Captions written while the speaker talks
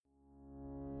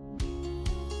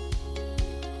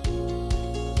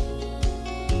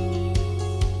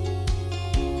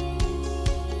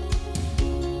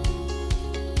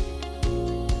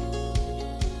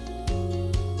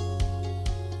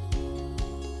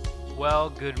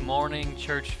Well, good morning,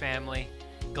 church family.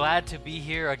 Glad to be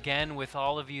here again with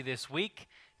all of you this week.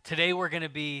 Today we're going to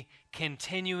be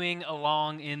continuing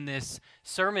along in this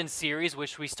sermon series,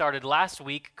 which we started last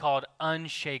week, called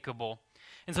Unshakable.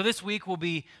 And so this week will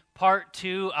be part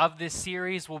 2 of this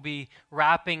series. We'll be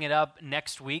wrapping it up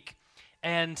next week.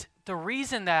 And the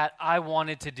reason that I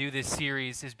wanted to do this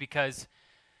series is because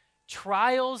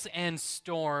trials and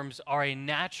storms are a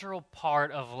natural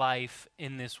part of life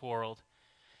in this world.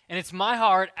 And it's my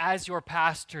heart as your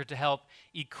pastor to help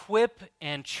equip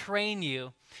and train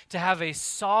you to have a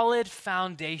solid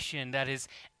foundation that is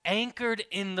anchored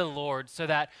in the Lord, so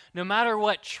that no matter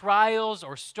what trials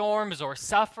or storms or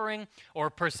suffering or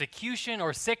persecution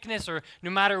or sickness, or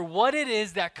no matter what it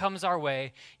is that comes our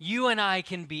way, you and I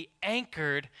can be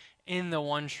anchored in the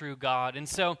one true God. And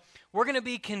so we're going to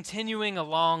be continuing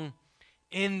along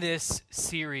in this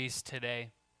series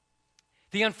today.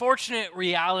 The unfortunate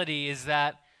reality is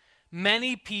that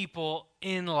many people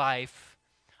in life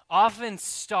often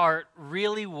start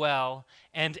really well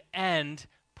and end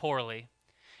poorly.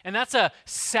 And that's a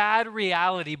sad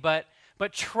reality, but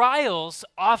trials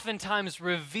oftentimes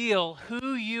reveal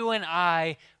who you and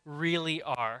I really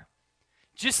are.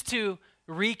 Just to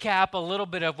recap a little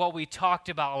bit of what we talked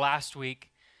about last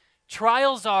week,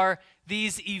 trials are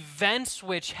these events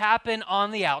which happen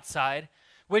on the outside,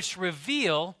 which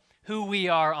reveal who we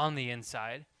are on the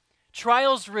inside.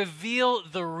 Trials reveal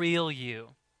the real you,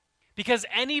 because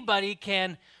anybody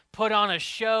can put on a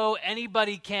show,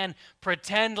 anybody can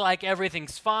pretend like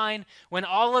everything's fine when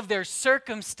all of their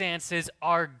circumstances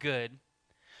are good.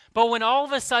 But when all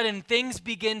of a sudden things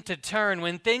begin to turn,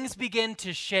 when things begin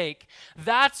to shake,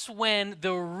 that's when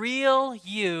the real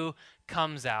you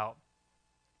comes out.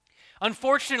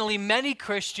 Unfortunately, many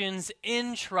Christians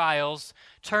in trials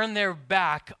turn their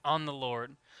back on the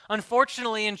Lord.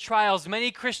 Unfortunately, in trials,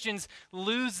 many Christians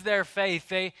lose their faith.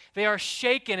 They are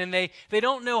shaken, and they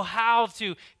don't know how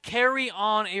to carry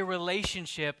on a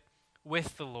relationship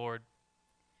with the Lord.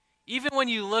 Even when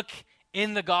you look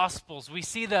in the Gospels, we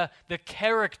see the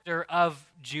character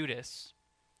of Judas.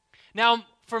 Now,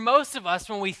 for most of us,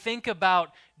 when we think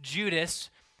about Judas,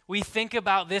 we think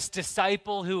about this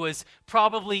disciple who was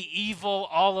probably evil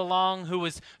all along, who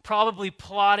was probably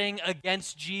plotting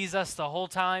against Jesus the whole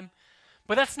time.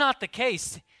 But that's not the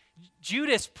case.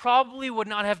 Judas probably would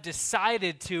not have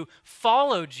decided to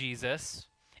follow Jesus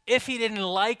if he didn't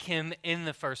like him in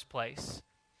the first place.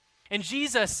 And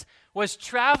Jesus was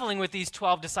traveling with these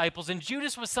 12 disciples, and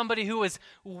Judas was somebody who was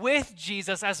with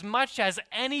Jesus as much as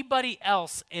anybody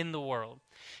else in the world.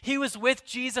 He was with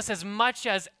Jesus as much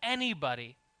as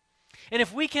anybody. And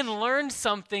if we can learn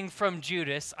something from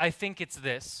Judas, I think it's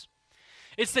this.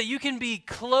 It's that you can be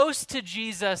close to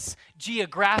Jesus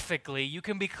geographically, you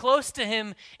can be close to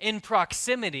him in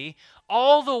proximity,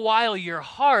 all the while your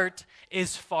heart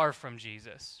is far from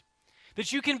Jesus.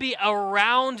 That you can be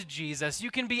around Jesus, you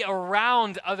can be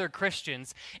around other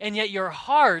Christians, and yet your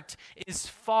heart is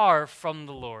far from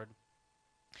the Lord.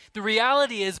 The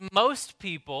reality is most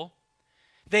people,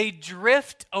 they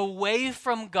drift away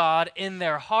from God in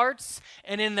their hearts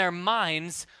and in their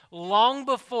minds long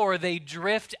before they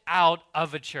drift out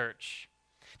of a church.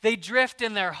 They drift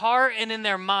in their heart and in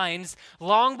their minds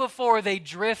long before they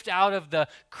drift out of the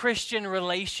Christian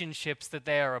relationships that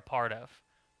they are a part of.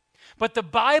 But the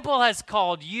Bible has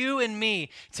called you and me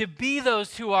to be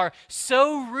those who are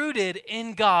so rooted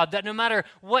in God that no matter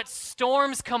what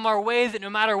storms come our way, that no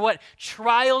matter what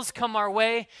trials come our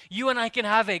way, you and I can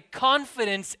have a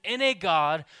confidence in a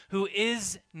God who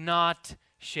is not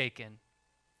shaken.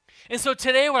 And so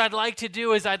today what I'd like to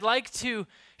do is I'd like to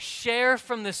share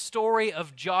from the story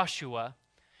of Joshua.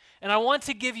 And I want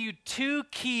to give you 2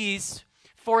 keys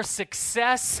for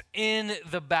success in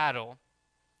the battle.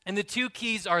 And the 2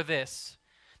 keys are this.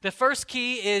 The first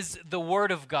key is the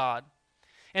Word of God.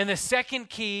 And the second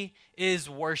key is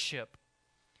worship.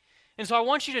 And so I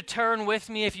want you to turn with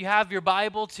me, if you have your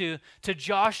Bible, to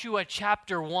Joshua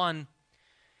chapter 1.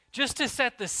 Just to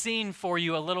set the scene for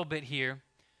you a little bit here.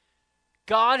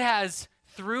 God has,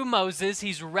 through Moses,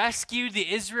 he's rescued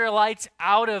the Israelites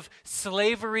out of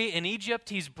slavery in Egypt.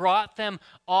 He's brought them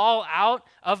all out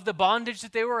of the bondage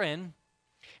that they were in.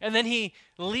 And then he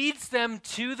leads them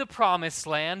to the promised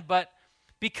land, but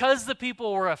because the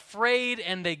people were afraid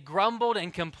and they grumbled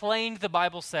and complained, the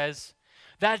Bible says,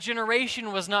 that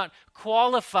generation was not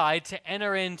qualified to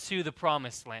enter into the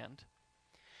promised land.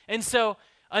 And so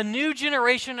a new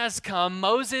generation has come.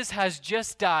 Moses has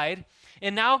just died,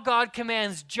 and now God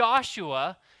commands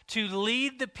Joshua to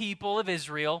lead the people of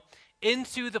Israel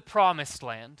into the promised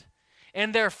land.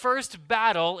 And their first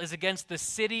battle is against the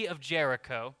city of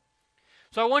Jericho.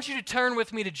 So I want you to turn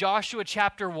with me to Joshua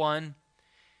chapter 1.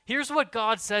 Here's what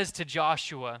God says to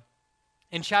Joshua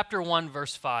in chapter 1,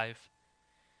 verse 5.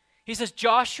 He says,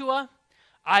 Joshua,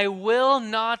 I will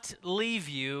not leave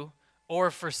you or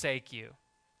forsake you.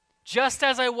 Just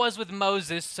as I was with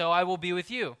Moses, so I will be with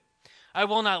you. I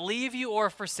will not leave you or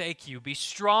forsake you. Be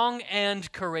strong and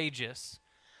courageous.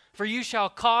 For you shall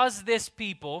cause this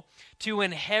people to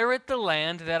inherit the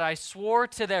land that I swore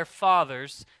to their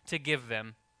fathers to give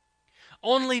them.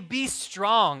 Only be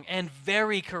strong and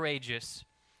very courageous,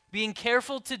 being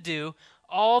careful to do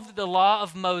all the law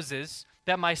of Moses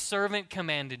that my servant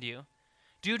commanded you.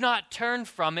 Do not turn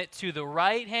from it to the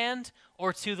right hand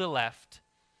or to the left,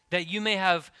 that you may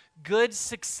have good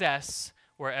success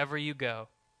wherever you go.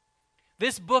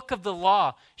 This book of the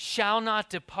law shall not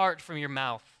depart from your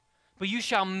mouth, but you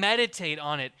shall meditate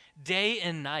on it day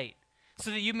and night,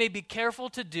 so that you may be careful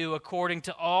to do according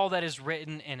to all that is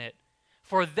written in it.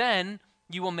 For then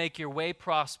you will make your way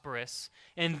prosperous,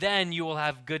 and then you will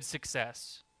have good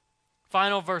success.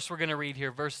 Final verse we're going to read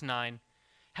here, verse 9.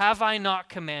 Have I not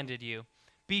commanded you?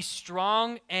 Be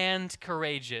strong and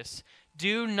courageous.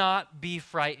 Do not be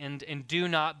frightened and do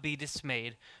not be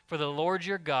dismayed, for the Lord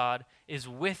your God is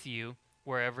with you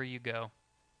wherever you go.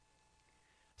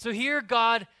 So here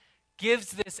God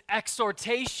gives this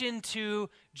exhortation to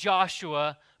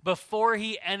Joshua before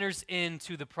he enters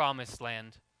into the promised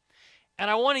land. And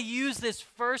I want to use this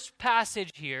first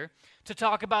passage here to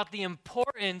talk about the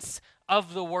importance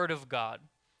of the Word of God.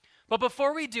 But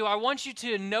before we do, I want you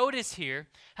to notice here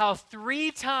how 3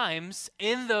 times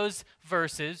in those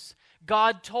verses,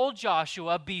 God told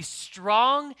Joshua, be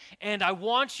strong, and I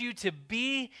want you to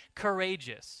be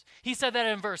courageous. He said that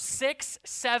in verse 6,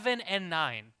 7, and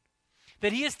 9.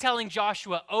 That he is telling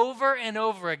Joshua over and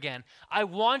over again, I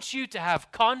want you to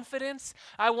have confidence.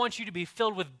 I want you to be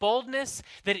filled with boldness.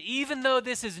 That even though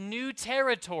this is new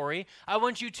territory, I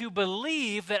want you to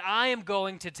believe that I am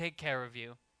going to take care of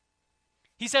you.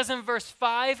 He says in verse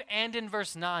 5 and in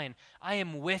verse 9, I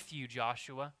am with you,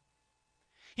 Joshua.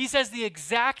 He says the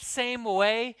exact same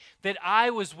way that I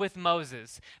was with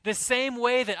Moses, the same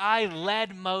way that I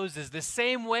led Moses, the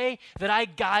same way that I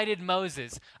guided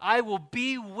Moses. I will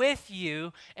be with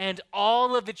you and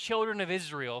all of the children of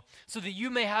Israel so that you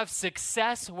may have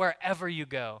success wherever you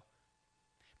go.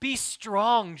 Be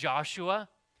strong, Joshua.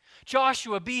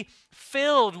 Joshua, be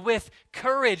filled with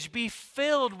courage. Be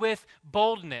filled with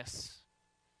boldness.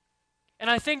 And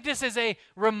I think this is a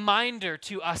reminder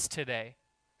to us today.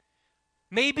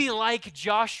 Maybe like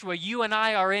Joshua, you and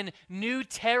I are in new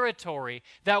territory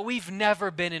that we've never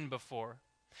been in before.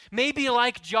 Maybe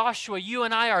like Joshua, you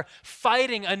and I are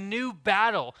fighting a new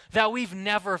battle that we've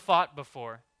never fought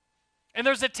before. And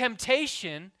there's a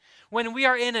temptation when we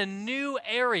are in a new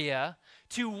area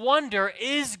to wonder,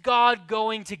 is God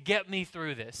going to get me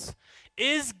through this?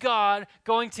 Is God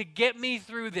going to get me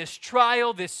through this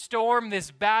trial, this storm, this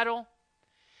battle?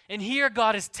 And here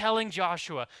God is telling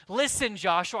Joshua, listen,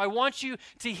 Joshua, I want you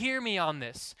to hear me on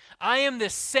this. I am the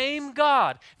same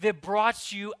God that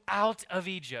brought you out of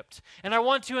Egypt. And I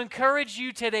want to encourage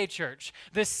you today, church.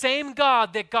 The same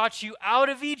God that got you out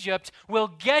of Egypt will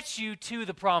get you to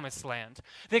the promised land.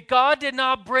 That God did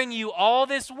not bring you all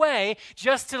this way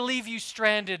just to leave you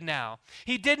stranded now.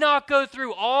 He did not go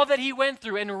through all that he went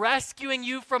through in rescuing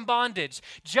you from bondage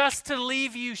just to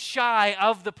leave you shy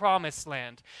of the promised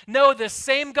land. No, the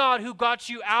same God who got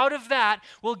you out of that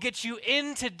will get you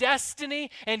into destiny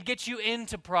and get you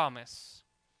into promise.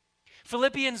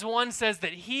 Philippians 1 says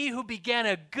that he who began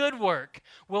a good work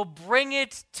will bring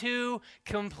it to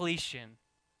completion.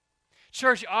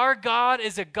 Church, our God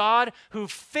is a God who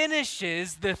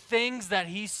finishes the things that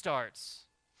he starts.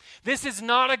 This is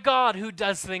not a God who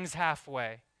does things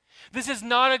halfway. This is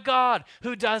not a God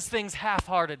who does things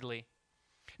half-heartedly.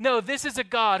 No, this is a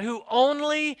God who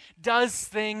only does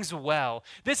things well.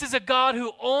 This is a God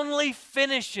who only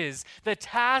finishes the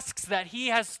tasks that he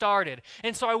has started.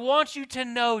 And so I want you to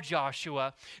know,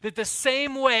 Joshua, that the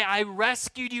same way I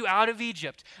rescued you out of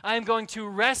Egypt, I am going to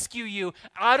rescue you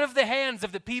out of the hands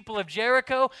of the people of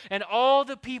Jericho and all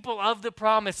the people of the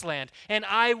promised land. And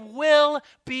I will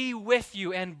be with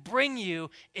you and bring you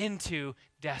into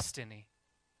destiny.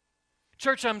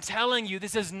 Church, I'm telling you,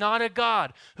 this is not a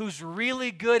God who's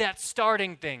really good at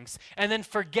starting things and then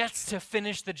forgets to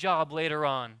finish the job later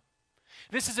on.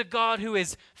 This is a God who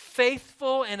is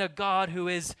faithful and a God who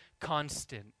is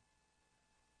constant.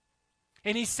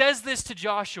 And he says this to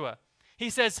Joshua. He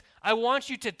says, I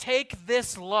want you to take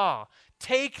this law,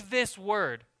 take this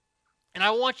word, and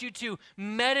I want you to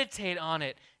meditate on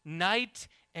it night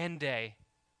and day.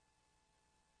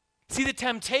 See, the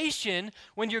temptation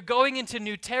when you're going into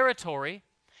new territory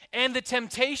And the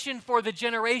temptation for the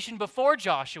generation before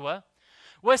Joshua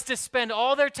was to spend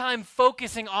all their time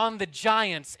focusing on the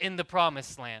giants in the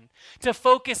promised land, to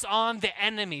focus on the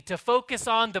enemy, to focus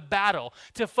on the battle,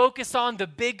 to focus on the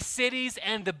big cities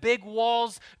and the big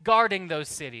walls guarding those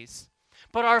cities.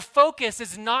 But our focus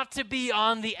is not to be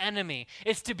on the enemy.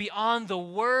 It's to be on the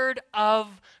Word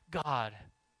of God.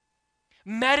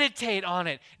 Meditate on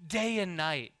it day and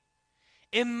night.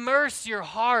 Immerse your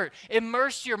heart,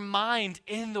 immerse your mind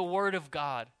in the Word of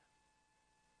God.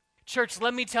 Church,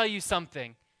 let me tell you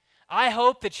something. I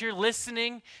hope that you're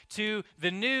listening to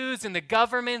the news and the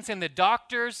governments and the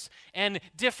doctors and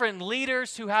different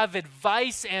leaders who have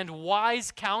advice and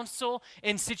wise counsel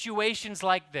in situations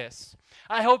like this.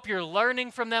 I hope you're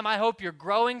learning from them. I hope you're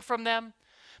growing from them.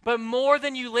 But more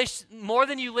than you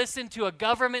listen to a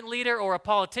government leader or a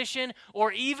politician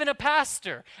or even a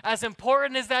pastor, as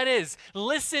important as that is,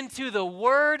 listen to the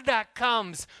word that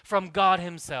comes from God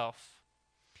Himself.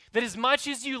 That as much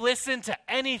as you listen to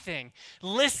anything,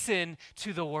 listen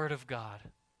to the Word of God.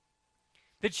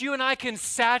 That you and I can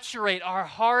saturate our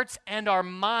hearts and our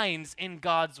minds in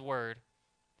God's Word.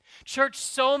 Church,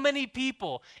 so many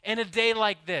people in a day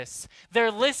like this, they're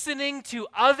listening to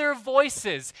other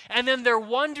voices and then they're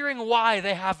wondering why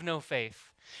they have no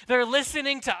faith. They're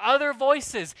listening to other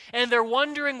voices and they're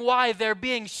wondering why they're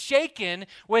being shaken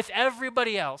with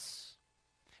everybody else.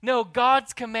 No,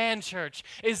 God's command, church,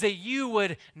 is that you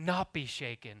would not be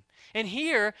shaken. And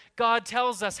here, God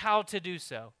tells us how to do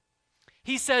so.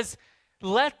 He says,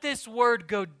 let this word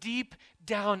go deep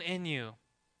down in you.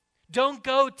 Don't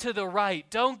go to the right.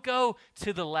 Don't go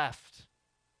to the left.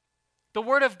 The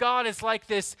Word of God is like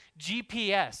this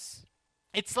GPS.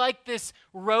 It's like this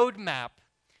roadmap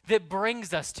that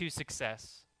brings us to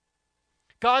success.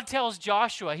 God tells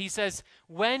Joshua, He says,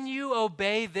 when you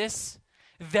obey this,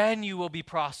 then you will be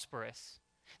prosperous.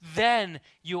 Then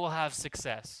you will have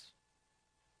success.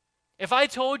 If I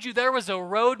told you there was a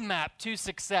roadmap to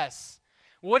success,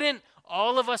 wouldn't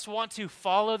all of us want to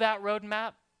follow that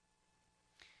roadmap?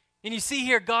 And you see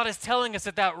here, God is telling us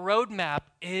that that roadmap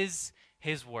is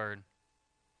His Word.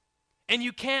 And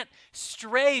you can't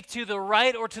stray to the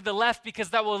right or to the left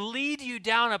because that will lead you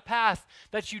down a path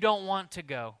that you don't want to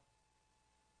go.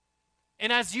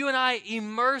 And as you and I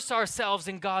immerse ourselves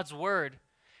in God's Word,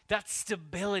 that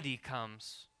stability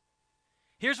comes.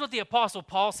 Here's what the Apostle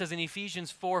Paul says in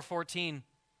Ephesians 4:14.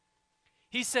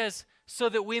 He says, so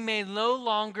that we may no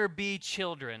longer be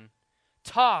children,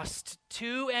 tossed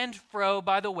to and fro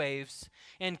by the waves,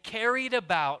 and carried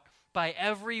about by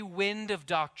every wind of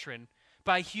doctrine,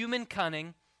 by human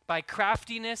cunning, by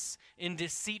craftiness in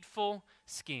deceitful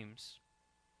schemes.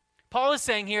 Paul is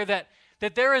saying here that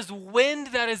there is wind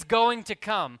that is going to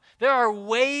come. There are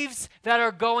waves that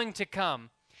are going to come.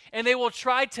 And they will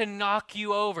try to knock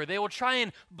you over. They will try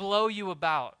and blow you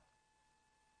about.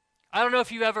 I don't know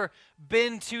if you've ever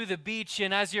been to the beach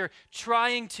and as you're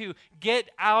trying to get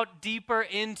out deeper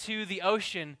into the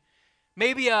ocean,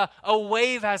 maybe a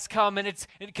wave has come and it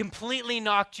completely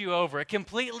knocked you over. It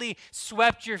completely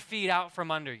swept your feet out from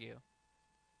under you.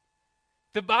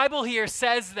 The Bible here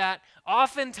says that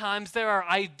oftentimes there are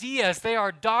ideas, there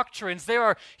are doctrines, there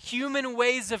are human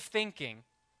ways of thinking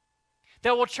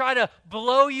that will try to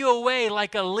blow you away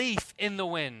like a leaf in the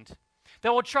wind,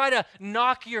 that will try to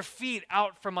knock your feet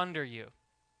out from under you.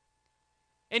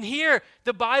 And here,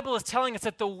 the Bible is telling us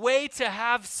that the way to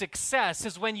have success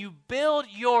is when you build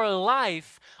your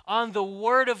life on the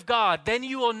Word of God. Then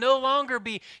you will no longer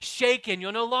be shaken.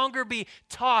 You'll no longer be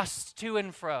tossed to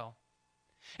and fro.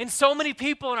 And so many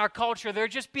people in our culture, they're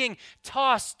just being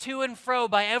tossed to and fro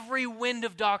by every wind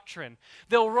of doctrine.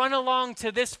 They'll run along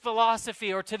to this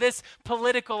philosophy or to this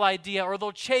political idea, or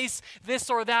they'll chase this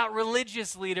or that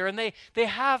religious leader, and they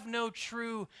have no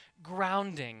true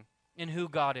grounding in who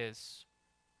God is.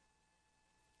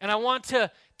 And I want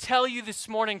to tell you this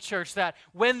morning, church, that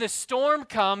when the storm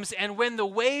comes and when the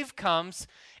wave comes,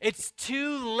 it's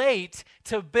too late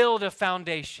to build a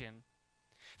foundation.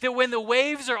 That when the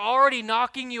waves are already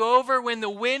knocking you over, when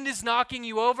the wind is knocking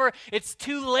you over, it's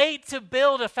too late to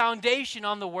build a foundation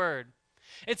on the Word.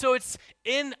 And so it's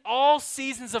in all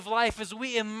seasons of life as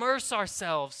we immerse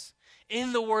ourselves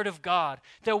in the Word of God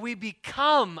that we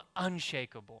become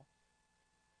unshakable.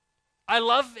 I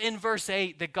love in verse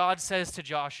 8 that God says to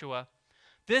Joshua,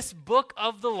 this book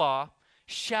of the law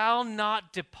shall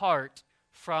not depart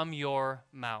from your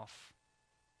mouth.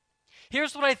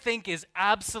 Here's what I think is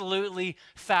absolutely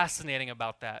fascinating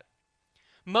about that.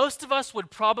 Most of us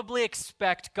would probably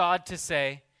expect God to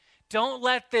say, don't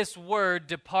let this word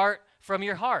depart from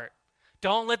your heart.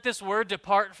 Don't let this word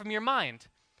depart from your mind.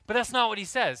 But that's not what He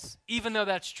says, even though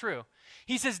that's true.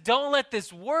 He says, don't let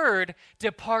this word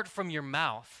depart from your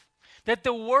mouth. That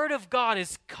the word of God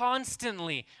is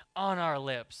constantly on our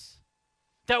lips.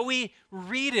 That we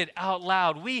read it out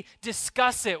loud. We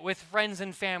discuss it with friends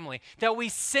and family. That we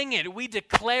sing it. We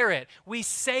declare it. We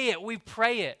say it. We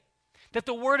pray it. That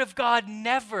the word of God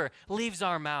never leaves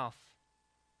our mouth.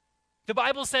 The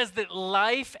Bible says that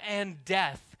life and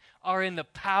death are in the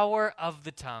power of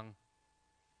the tongue.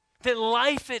 That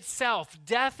life itself,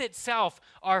 death itself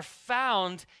are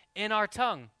found in our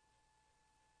tongue.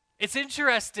 It's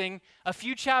interesting, a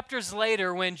few chapters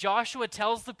later when Joshua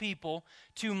tells the people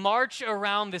to march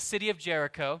around the city of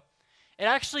Jericho, it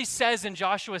actually says in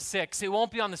Joshua 6, it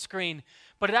won't be on the screen,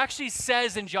 but it actually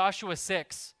says in Joshua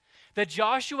 6 that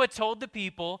Joshua told the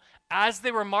people as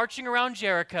they were marching around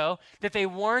Jericho that they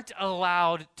weren't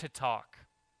allowed to talk.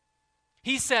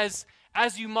 He says,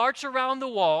 as you march around the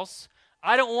walls,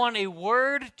 I don't want a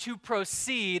word to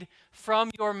proceed from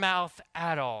your mouth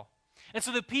at all. And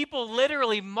so the people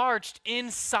literally marched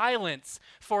in silence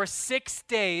for 6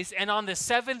 days. And on the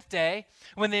seventh day,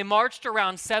 when they marched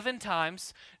around 7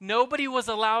 times, nobody was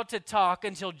allowed to talk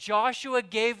until Joshua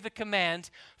gave the command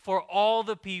for all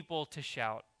the people to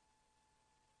shout.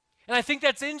 And I think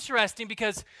that's interesting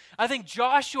because I think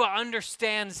Joshua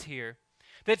understands here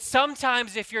that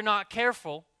sometimes if you're not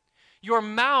careful, your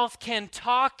mouth can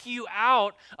talk you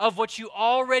out of what you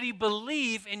already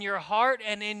believe in your heart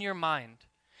and in your mind.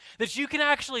 That you can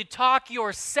actually talk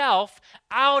yourself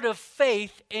out of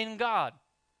faith in God.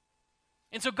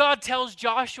 And so God tells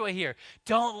Joshua here,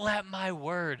 don't let my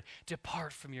word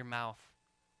depart from your mouth.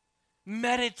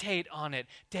 Meditate on it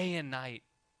day and night.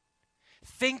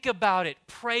 Think about it,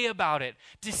 pray about it,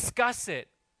 discuss it,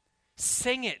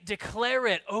 sing it, declare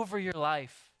it over your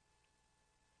life.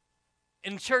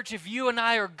 In church, if you and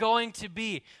I are going to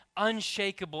be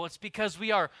unshakable, it's because we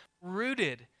are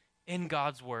rooted in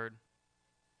God's word.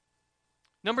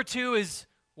 Number 2 is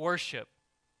worship.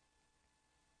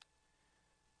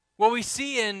 What we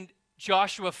see in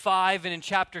Joshua 5 and in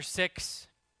chapter 6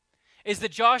 is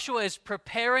that Joshua is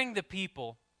preparing the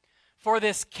people for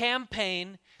this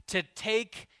campaign to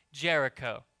take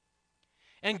Jericho.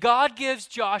 And God gives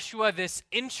Joshua this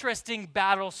interesting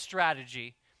battle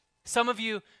strategy. Some of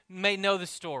you may know the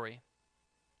story.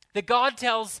 That God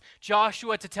tells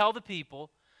Joshua to tell the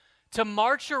people to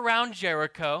march around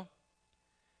Jericho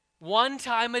 1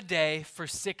 time a day for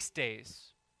 6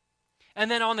 days.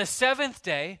 And then on the 7th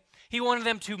day, he wanted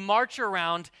them to march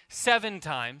around 7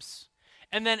 times.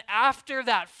 And then after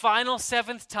that final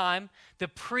 7th time, the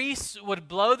priests would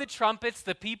blow the trumpets,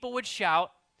 the people would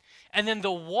shout, and then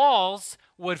the walls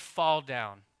would fall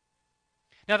down.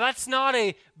 Now that's not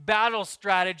a battle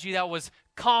strategy that was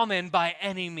common by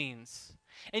any means.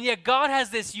 And yet God has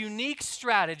this unique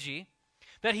strategy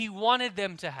that he wanted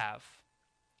them to have.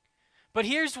 But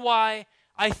here's why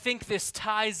I think this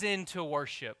ties into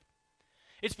worship.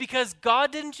 It's because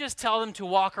God didn't just tell them to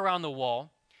walk around the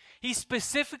wall. He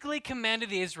specifically commanded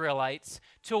the Israelites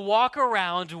to walk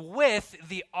around with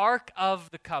the Ark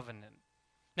of the Covenant.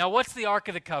 Now, what's the Ark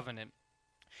of the Covenant?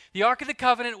 The Ark of the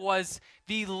Covenant was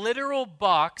the literal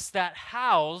box that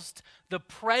housed the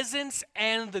presence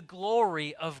and the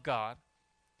glory of God.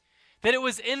 That it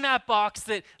was in that box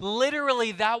that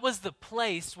literally that was the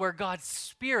place where God's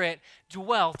Spirit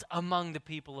dwelt among the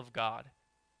people of God.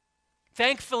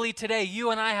 Thankfully today, you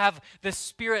and I have the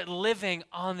Spirit living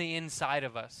on the inside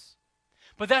of us.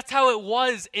 But that's how it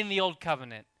was in the Old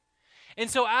Covenant. And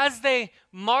so as they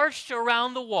marched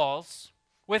around the walls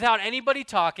without anybody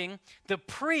talking, the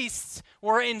priests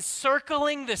were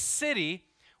encircling the city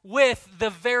with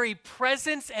the very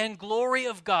presence and glory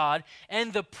of God,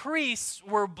 and the priests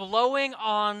were blowing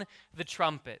on the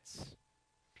trumpets.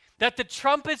 That the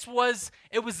trumpets was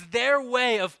their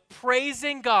way of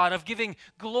praising God, of giving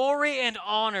glory and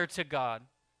honor to God.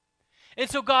 And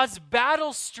so God's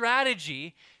battle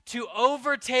strategy to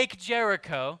overtake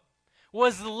Jericho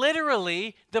was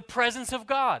literally the presence of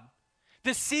God.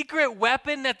 The secret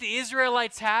weapon that the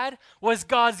Israelites had was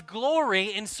God's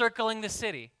glory encircling the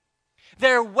city.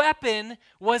 Their weapon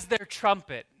was their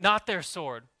trumpet, not their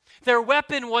sword. Their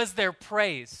weapon was their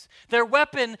praise. Their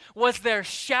weapon was their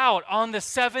shout on the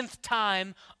 7th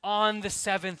time on the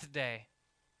 7th day.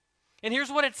 And here's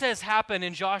what it says happened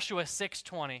in Joshua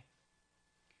 6:20.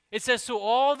 It says, so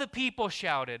all the people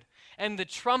shouted, and the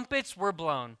trumpets were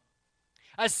blown.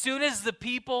 As soon as the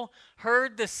people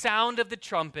heard the sound of the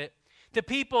trumpet, the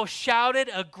people shouted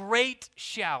a great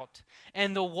shout,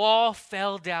 and the wall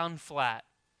fell down flat.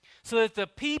 So that the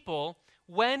people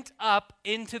went up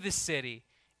into the city,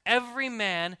 every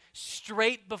man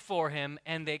straight before him,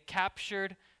 and they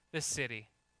captured the city.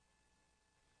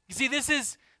 You see, this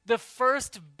is the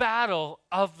first battle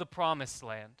of the Promised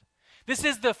Land. This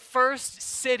is the first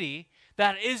city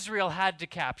that Israel had to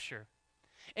capture.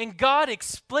 And God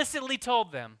explicitly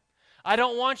told them, I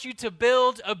don't want you to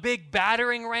build a big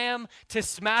battering ram to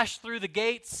smash through the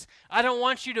gates. I don't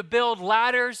want you to build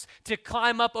ladders to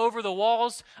climb up over the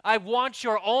walls. I want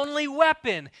your only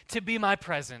weapon to be my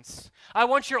presence. I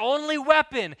want your only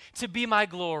weapon to be my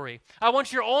glory. I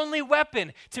want your only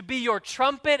weapon to be your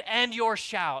trumpet and your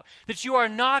shout. That you are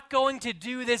not going to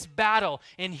do this battle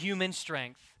in human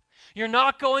strength. You're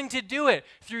not going to do it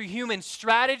through human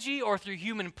strategy or through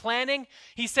human planning.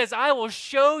 He says, I will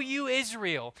show you,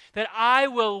 Israel, that I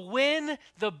will win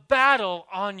the battle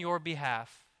on your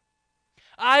behalf.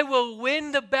 I will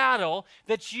win the battle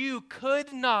that you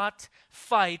could not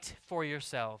fight for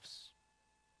yourselves.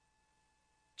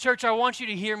 Church, I want you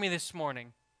to hear me this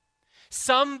morning.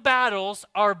 Some battles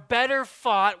are better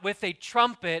fought with a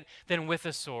trumpet than with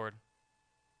a sword.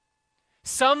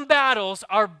 Some battles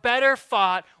are better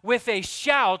fought with a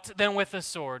shout than with a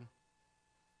sword.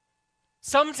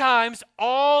 Sometimes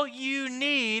all you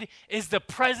need is the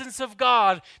presence of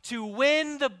God to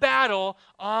win the battle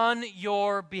on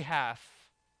your behalf.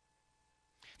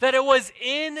 That it was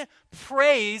in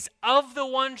praise of the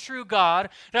one true God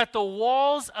that the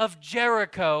walls of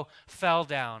Jericho fell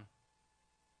down.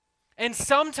 And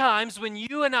sometimes when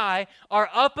you and I are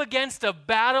up against a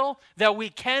battle that we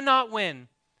cannot win,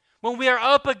 when we are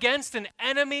up against an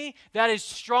enemy that is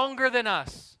stronger than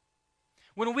us,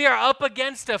 when we are up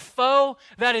against a foe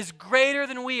that is greater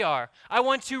than we are, I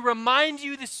want to remind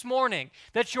you this morning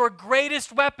that your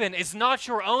greatest weapon is not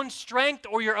your own strength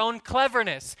or your own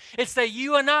cleverness. It's that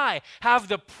you and I have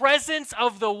the presence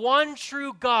of the one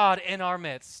true God in our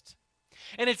midst.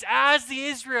 And it's as the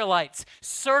Israelites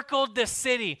circled the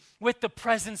city with the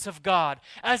presence of God,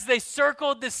 as they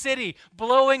circled the city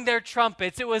blowing their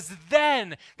trumpets, it was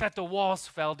then that the walls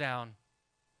fell down.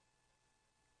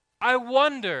 I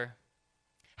wonder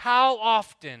how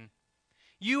often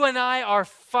you and I are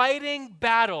fighting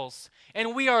battles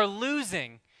and we are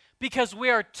losing because we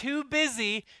are too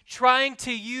busy trying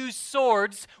to use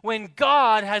swords when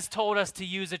God has told us to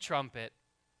use a trumpet.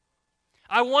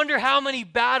 I wonder how many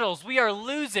battles we are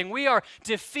losing, we are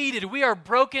defeated, we are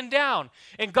broken down.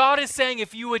 And God is saying,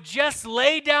 if you would just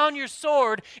lay down your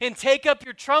sword and take up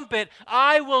your trumpet,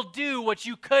 I will do what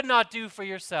you could not do for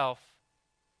yourself.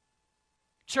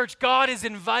 Church, God is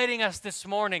inviting us this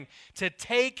morning to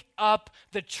take up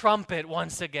the trumpet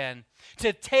once again,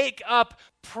 to take up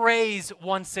praise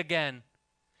once again.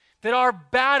 That our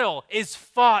battle is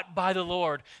fought by the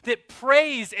Lord, that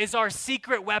praise is our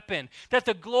secret weapon, that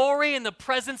the glory and the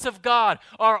presence of God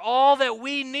are all that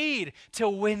we need to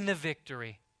win the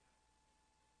victory.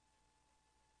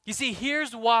 You see,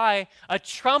 here's why a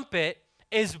trumpet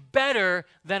is better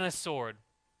than a sword.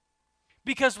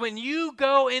 Because when you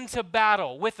go into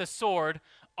battle with a sword,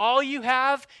 all you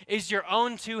have is your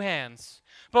own two hands.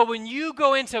 But when you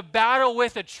go into battle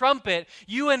with a trumpet,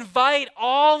 you invite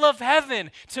all of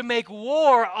heaven to make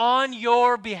war on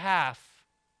your behalf.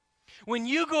 When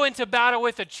you go into battle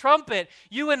with a trumpet,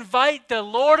 you invite the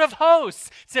Lord of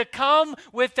hosts to come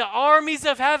with the armies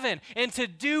of heaven and to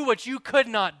do what you could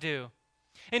not do.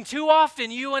 And too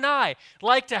often, you and I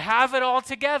like to have it all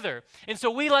together. And so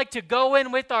we like to go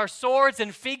in with our swords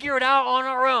and figure it out on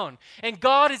our own. And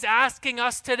God is asking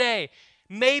us today,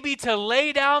 maybe to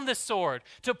lay down the sword,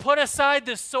 to put aside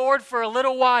the sword for a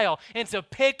little while, and to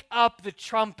pick up the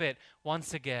trumpet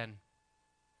once again.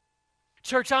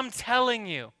 Church, I'm telling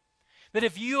you that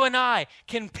if you and I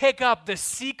can pick up the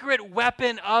secret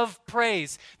weapon of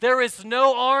praise, there is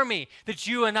no army that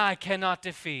you and I cannot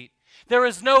defeat. There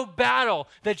is no battle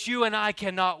that you and I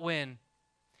cannot win.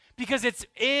 Because it's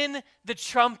in the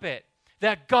trumpet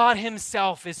that God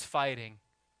himself is fighting.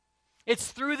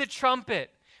 It's through the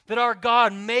trumpet that our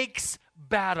God makes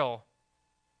battle.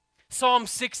 Psalm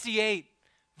 68,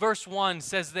 verse 1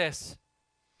 says this.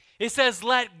 It says,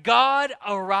 "Let God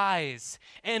arise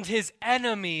and his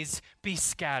enemies be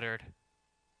scattered."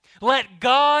 Let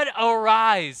God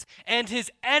arise and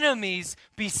his enemies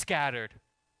be scattered.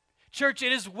 Church,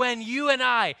 it is when you and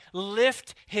I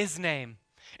lift his name.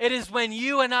 It is when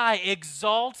you and I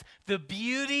exalt the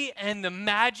beauty and the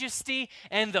majesty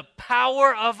and the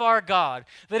power of our God,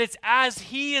 that it's as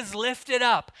he is lifted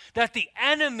up that the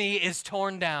enemy is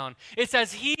torn down. It's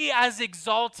as he is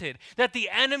exalted that the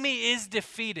enemy is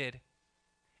defeated.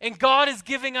 And God is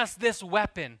giving us this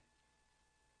weapon.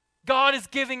 God is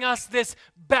giving us this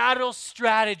battle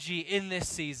strategy in this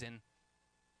season.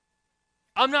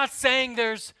 I'm not saying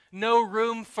there's no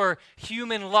room for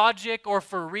human logic or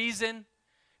for reason.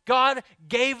 God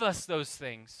gave us those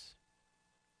things.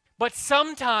 But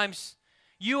sometimes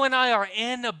you and I are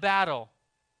in a battle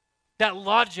that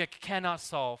logic cannot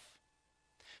solve.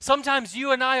 Sometimes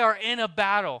you and I are in a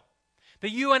battle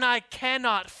that you and I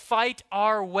cannot fight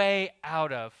our way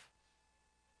out of.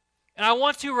 And I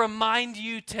want to remind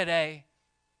you today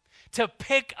to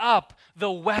pick up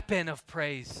the weapon of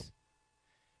praise,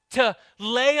 to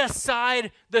lay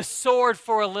aside the sword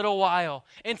for a little while,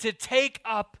 and to take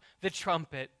up the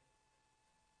trumpet.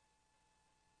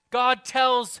 God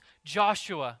tells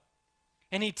Joshua,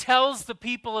 and he tells the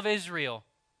people of Israel,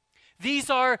 these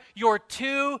are your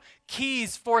two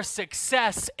keys for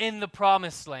success in the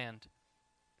promised land.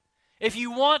 If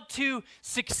you want to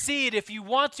succeed, if you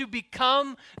want to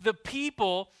become the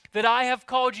people that I have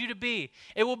called you to be,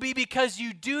 it will be because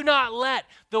you do not let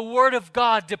the word of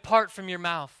God depart from your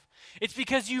mouth. It's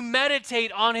because you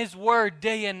meditate on his word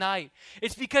day and night.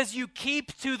 It's because you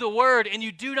keep to the word and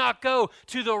you do not go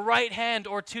to the right hand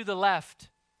or to the left.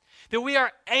 That we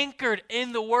are anchored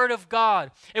in the word of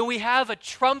God and we have a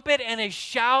trumpet and a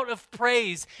shout of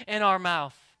praise in our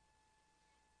mouth.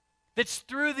 That's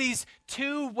through these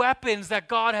two weapons that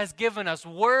God has given us,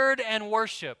 word and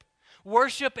worship.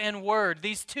 Worship and word.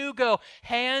 These two go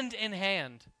hand in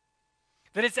hand.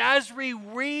 That it's as we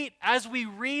read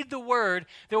the word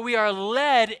that we are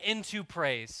led into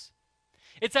praise.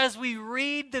 It's as we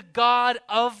read the God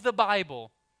of the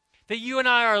Bible that you and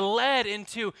I are led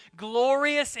into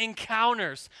glorious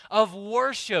encounters of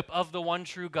worship of the one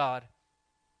true God.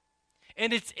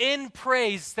 And it's in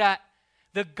praise that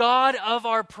the God of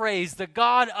our praise, the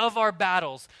God of our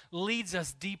battles, leads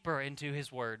us deeper into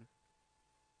his word.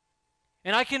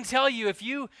 And I can tell you, if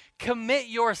you commit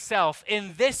yourself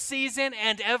in this season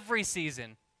and every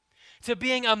season to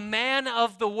being a man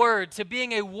of the word, to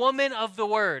being a woman of the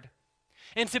word,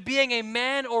 and to being a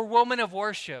man or woman of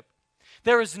worship,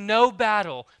 there is no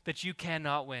battle that you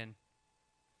cannot win.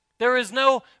 There is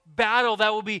no battle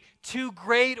that will be too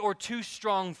great or too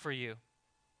strong for you.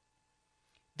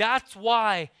 That's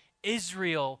why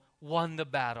Israel won the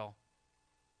battle.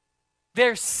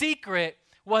 Their secret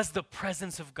was the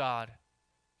presence of God.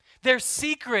 Their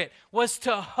secret was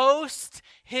to host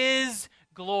his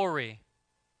glory.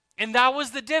 And that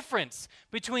was the difference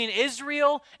between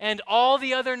Israel and all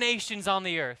the other nations on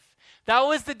the earth. That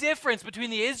was the difference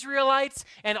between the Israelites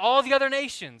and all the other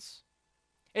nations.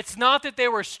 It's not that they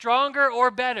were stronger or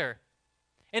better.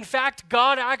 In fact,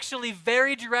 God actually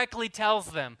very directly tells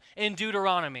them in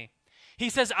Deuteronomy. He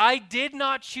says, I did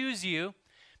not choose you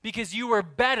because you were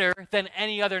better than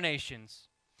any other nations.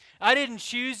 I didn't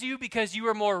choose you because you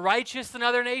were more righteous than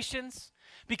other nations,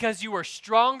 because you were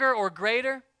stronger or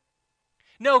greater.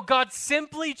 No, God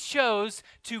simply chose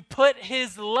to put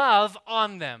his love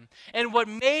on them. And what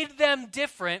made them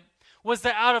different was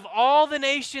that out of all the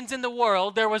nations in the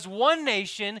world, there was one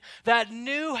nation that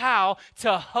knew how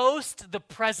to host the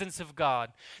presence of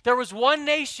God. There was one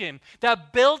nation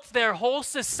that built their whole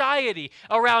society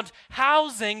around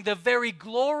housing the very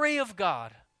glory of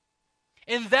God.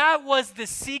 And that was the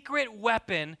secret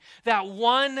weapon that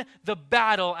won the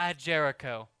battle at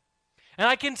Jericho. And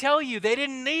I can tell you, they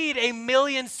didn't need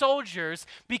 1,000,000 soldiers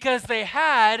because they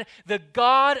had the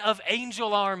God of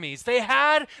angel armies. They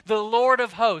had the Lord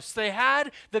of hosts. They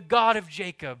had the God of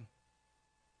Jacob.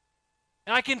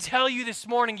 And I can tell you this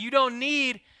morning, you don't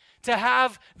need to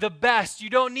have the best. You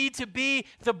don't need to be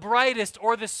the brightest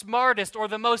or the smartest or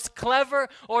the most clever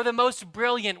or the most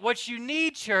brilliant. What you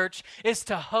need, church, is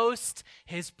to host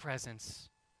his presence.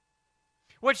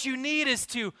 What you need is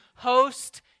to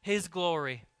host his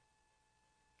glory.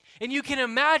 And you can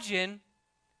imagine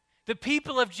the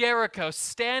people of Jericho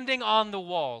standing on the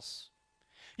walls.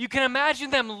 You can imagine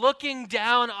them looking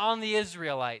down on the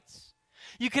Israelites.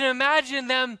 You can imagine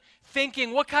them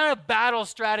thinking, what kind of battle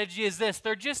strategy is this?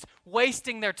 They're just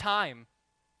wasting their time.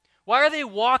 Why are they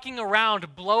walking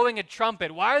around blowing a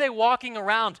trumpet? Why are they walking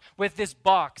around with this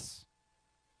box?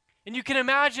 And you can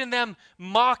imagine them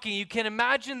mocking. You can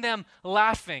imagine them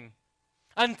laughing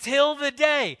until the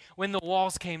day when the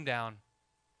walls came down.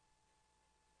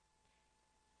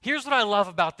 Here's what I love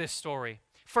about this story.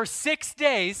 For 6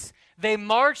 days, they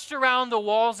marched around the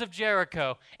walls of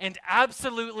Jericho, and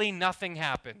absolutely nothing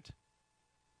happened.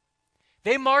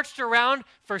 They marched around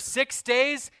for 6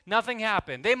 days, nothing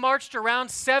happened. They marched around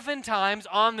 7 times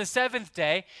on the 7th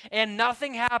day, and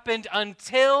nothing happened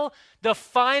until the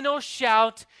final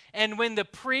shout and when the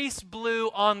priest blew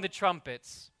on the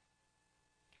trumpets.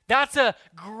 That's a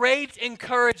great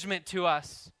encouragement to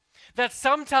us. That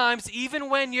sometimes, even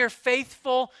when you're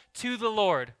faithful to the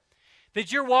Lord, That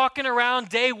you're walking around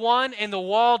day 1 and the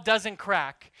wall doesn't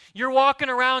crack. You're walking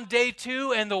around day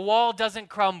 2 and the wall doesn't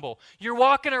crumble. You're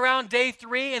walking around day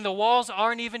 3 and the walls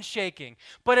aren't even shaking.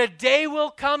 But a day will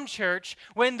come, church,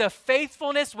 when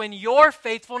your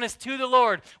faithfulness to the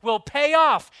Lord will pay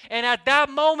off. And at that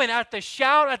moment, at the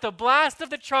shout, at the blast of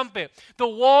the trumpet, the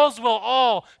walls will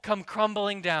all come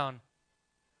crumbling down.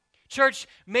 Church,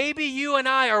 maybe you and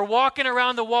I are walking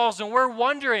around the walls and we're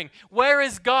wondering, where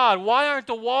is God? Why aren't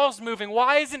the walls moving?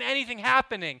 Why isn't anything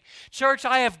happening? Church,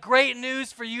 I have great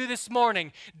news for you this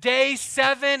morning. Day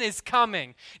 7 is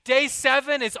coming. Day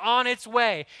 7 is on its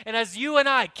way. And as you and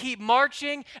I keep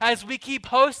marching, as we keep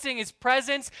hosting His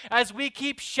presence, as we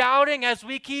keep shouting, as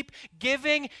we keep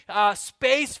giving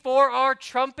space for our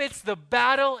trumpets, the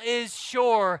battle is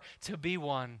sure to be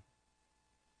won.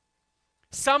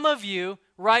 Some of you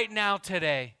right now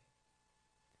today,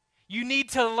 you need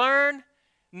to learn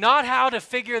not how to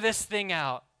figure this thing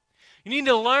out. You need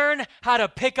to learn how to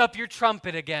pick up your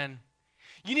trumpet again.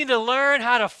 You need to learn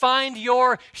how to find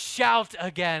your shout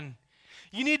again.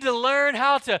 You need to learn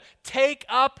how to take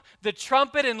up the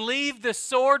trumpet and leave the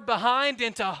sword behind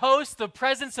and to host the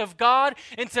presence of God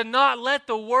and to not let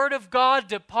the word of God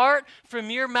depart from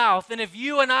your mouth. And if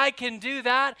you and I can do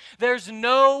that, there's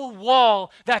no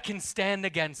wall that can stand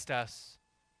against us.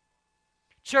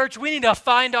 Church, we need to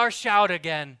find our shout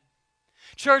again.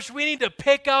 Church, we need to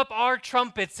pick up our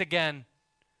trumpets again.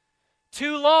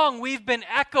 Too long we've been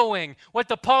echoing what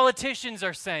the politicians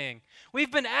are saying.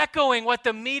 We've been echoing what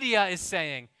the media is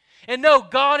saying. And no,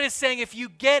 God is saying, if you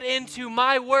get into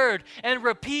my word and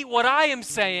repeat what I am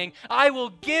saying, I will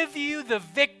give you the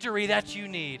victory that you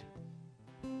need.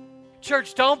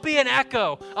 Church, don't be an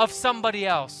echo of somebody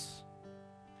else.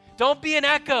 Don't be an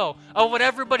echo of what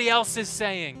everybody else is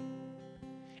saying.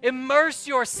 Immerse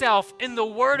yourself in the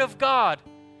word of God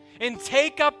and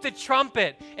take up the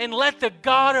trumpet and let the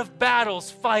God of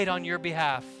battles fight on your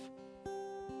behalf.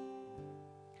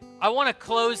 I want to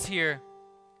close here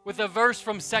with a verse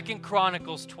from 2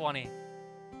 Chronicles 20.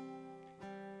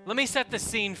 Let me set the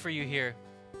scene for you here.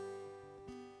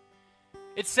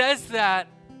 It says that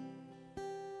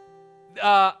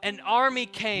an army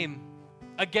came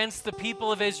against the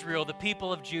people of Israel, the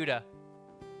people of Judah.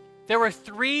 There were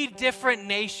 3 different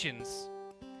nations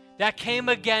that came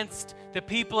against the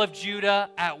people of Judah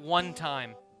at one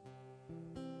time.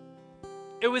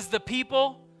 It was the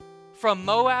people from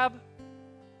Moab,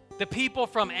 the people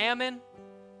from Ammon,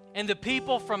 and the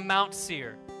people from Mount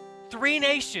Seir. 3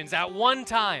 nations at one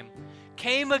time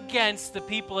came against the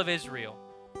people of Israel.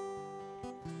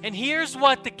 And here's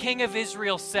what the king of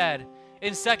Israel said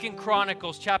in 2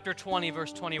 Chronicles chapter 20,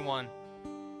 verse 21.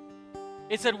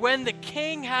 It said, when the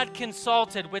king had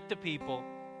consulted with the people,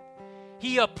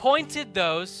 he appointed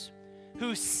those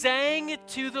who sang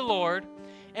to the Lord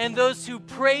and those who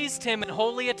praised him in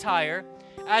holy attire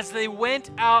as they went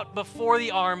out before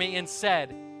the army and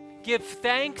said, give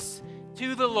thanks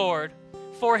to the Lord,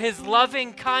 for his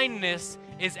loving kindness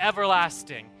is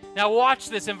everlasting. Now watch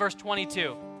this in verse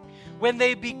 22. When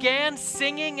they began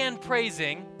singing and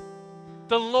praising,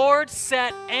 the Lord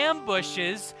set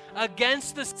ambushes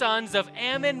against the sons of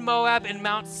Ammon, Moab, and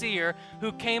Mount Seir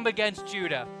who came against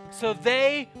Judah. So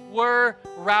they were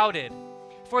routed.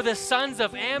 For the sons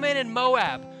of Ammon and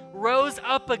Moab rose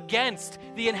up against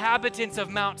the inhabitants of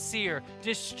Mount Seir,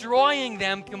 destroying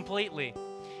them completely.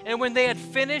 And when they had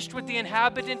finished with the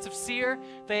inhabitants of Seir,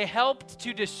 they helped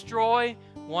to destroy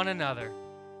one another.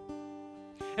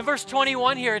 In verse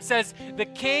 21 here, it says, the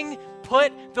king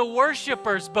put the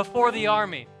worshipers before the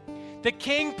army. The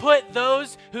king put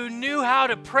those who knew how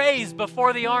to praise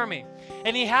before the army.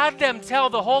 And he had them tell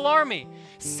the whole army,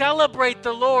 celebrate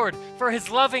the Lord, for his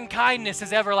loving kindness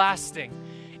is everlasting.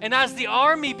 And as the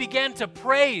army began to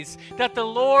praise that the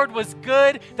Lord was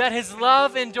good, that his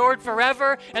love endured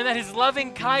forever, and that his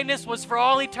loving kindness was for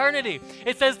all eternity,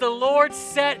 it says the Lord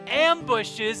set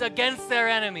ambushes against their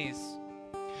enemies.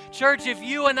 Church, if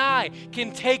you and I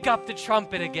can take up the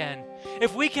trumpet again,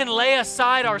 if we can lay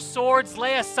aside our swords,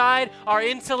 lay aside our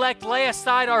intellect, lay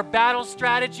aside our battle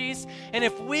strategies, and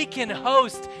if we can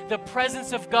host the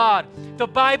presence of God, the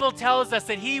Bible tells us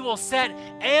that he will set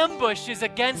ambushes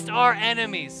against our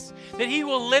enemies, that he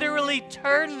will literally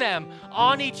turn them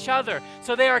on each other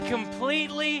so they are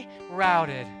completely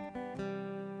routed.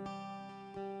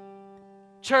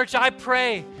 Church, I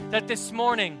pray that this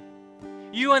morning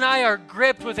you and I are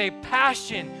gripped with a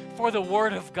passion for the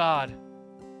Word of God.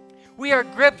 We are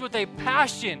gripped with a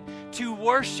passion to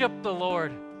worship the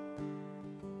Lord.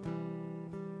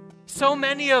 So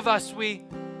many of us, we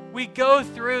go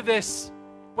through this,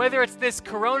 whether it's this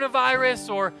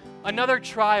coronavirus or another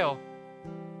trial,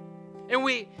 And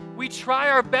we try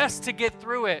our best to get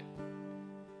through it.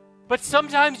 But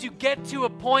sometimes you get to a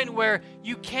point where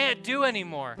you can't do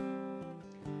anymore.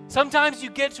 Sometimes you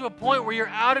get to a point where you're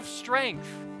out of strength,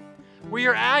 where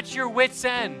you're at your wit's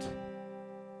end.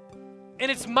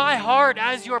 And it's my heart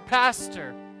as your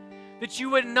pastor that you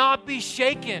would not be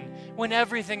shaken when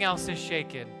everything else is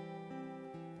shaken.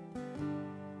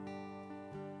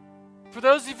 For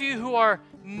those of you who are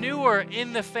newer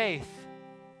in the faith,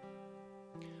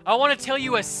 I want to tell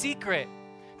you a secret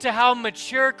to how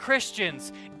mature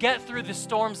Christians get through the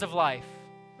storms of life.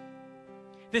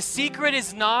 The secret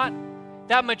is not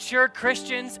that mature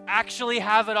Christians actually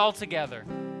have it all together.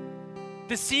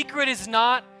 The secret is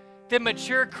not that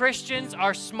mature Christians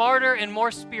are smarter and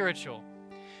more spiritual.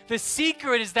 The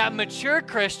secret is that mature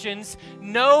Christians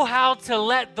know how to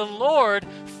let the Lord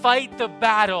fight the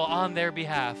battle on their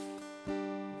behalf.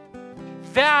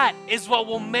 That is what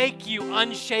will make you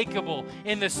unshakable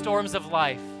in the storms of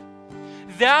life.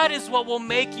 That is what will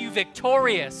make you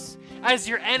victorious as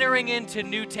you're entering into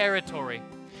new territory.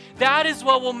 That is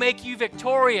what will make you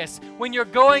victorious when you're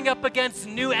going up against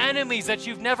new enemies that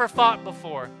you've never fought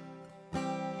before.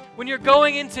 When you're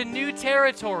going into new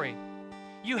territory,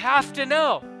 you have to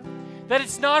know that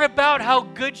it's not about how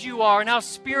good you are and how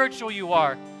spiritual you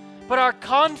are, but our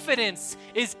confidence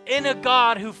is in a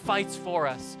God who fights for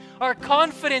us. Our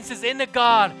confidence is in a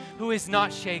God who is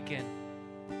not shaken.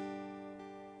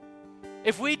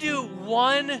 If we do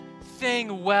one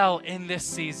thing well in this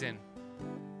season,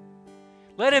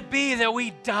 let it be that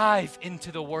we dive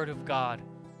into the Word of God,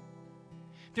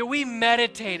 that we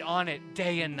meditate on it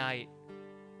day and night,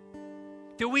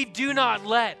 that we do not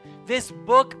let this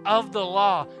book of the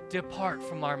law depart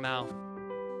from our mouth,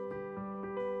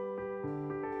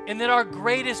 and that our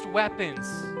greatest weapons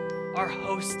are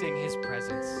hosting His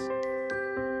presence.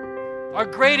 Our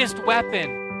greatest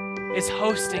weapon is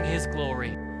hosting His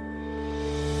glory.